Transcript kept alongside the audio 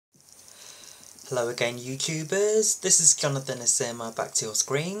Hello again YouTubers, this is Jonathan Asima back to your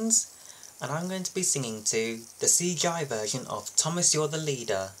screens, and I'm going to be singing to the CGI version of Thomas You're the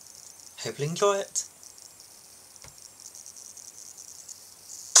Leader. Hope you enjoy it.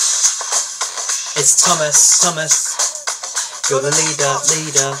 It's Thomas, you're the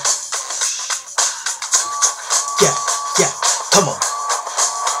leader. Yeah, come on.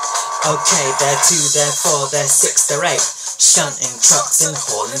 Okay, they're 2, they're 4, they're 6, they're 8, shunting trucks and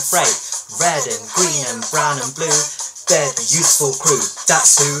hauling freight. Red and green and brown and blue, they're the useful crew,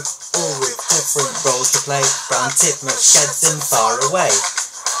 that's who. All with different roles to play, brown titmush sheds and far away.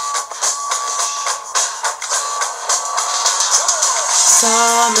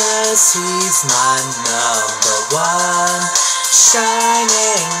 Thomas, he's my #1,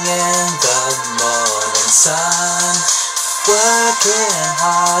 shining in the morning sun, working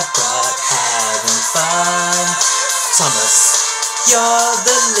hard but having fun. Thomas, you're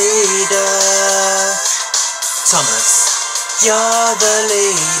the leader. Thomas, you're the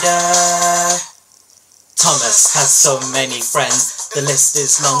leader. Thomas has so many friends, the list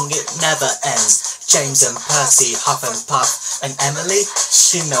is long, it never ends. James and Percy, Huff and Puff, and Emily,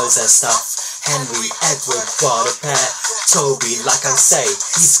 she knows her stuff. Henry, Edward, what a pair. Toby, like I say,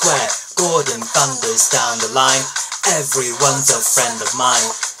 he's square. Gordon thunders down the line, everyone's a friend of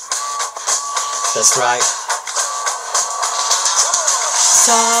mine. That's right.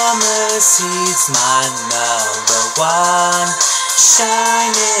 Thomas, he's my #1,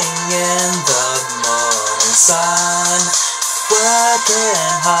 shining in the morning sun, working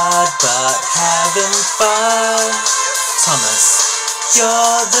hard but having fun. Thomas,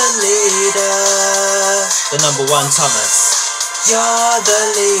 you're the leader. The #1 Thomas, you're the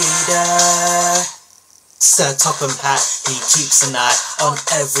leader. Sir Topham Hatt, he keeps an eye on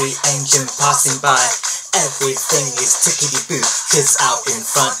every engine passing by. Everything is tickety-boo, 'cause out in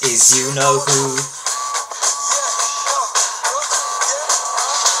front is you-know-who.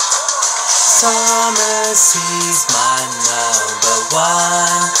 Thomas, he's my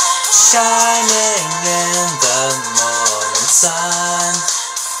 #1, shining in the morning sun,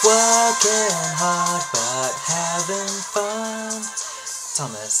 working hard but having fun.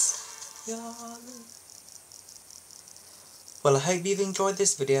 Thomas, well, I hope you've enjoyed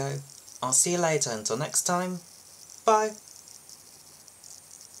this video. I'll see you later. Until next time, bye.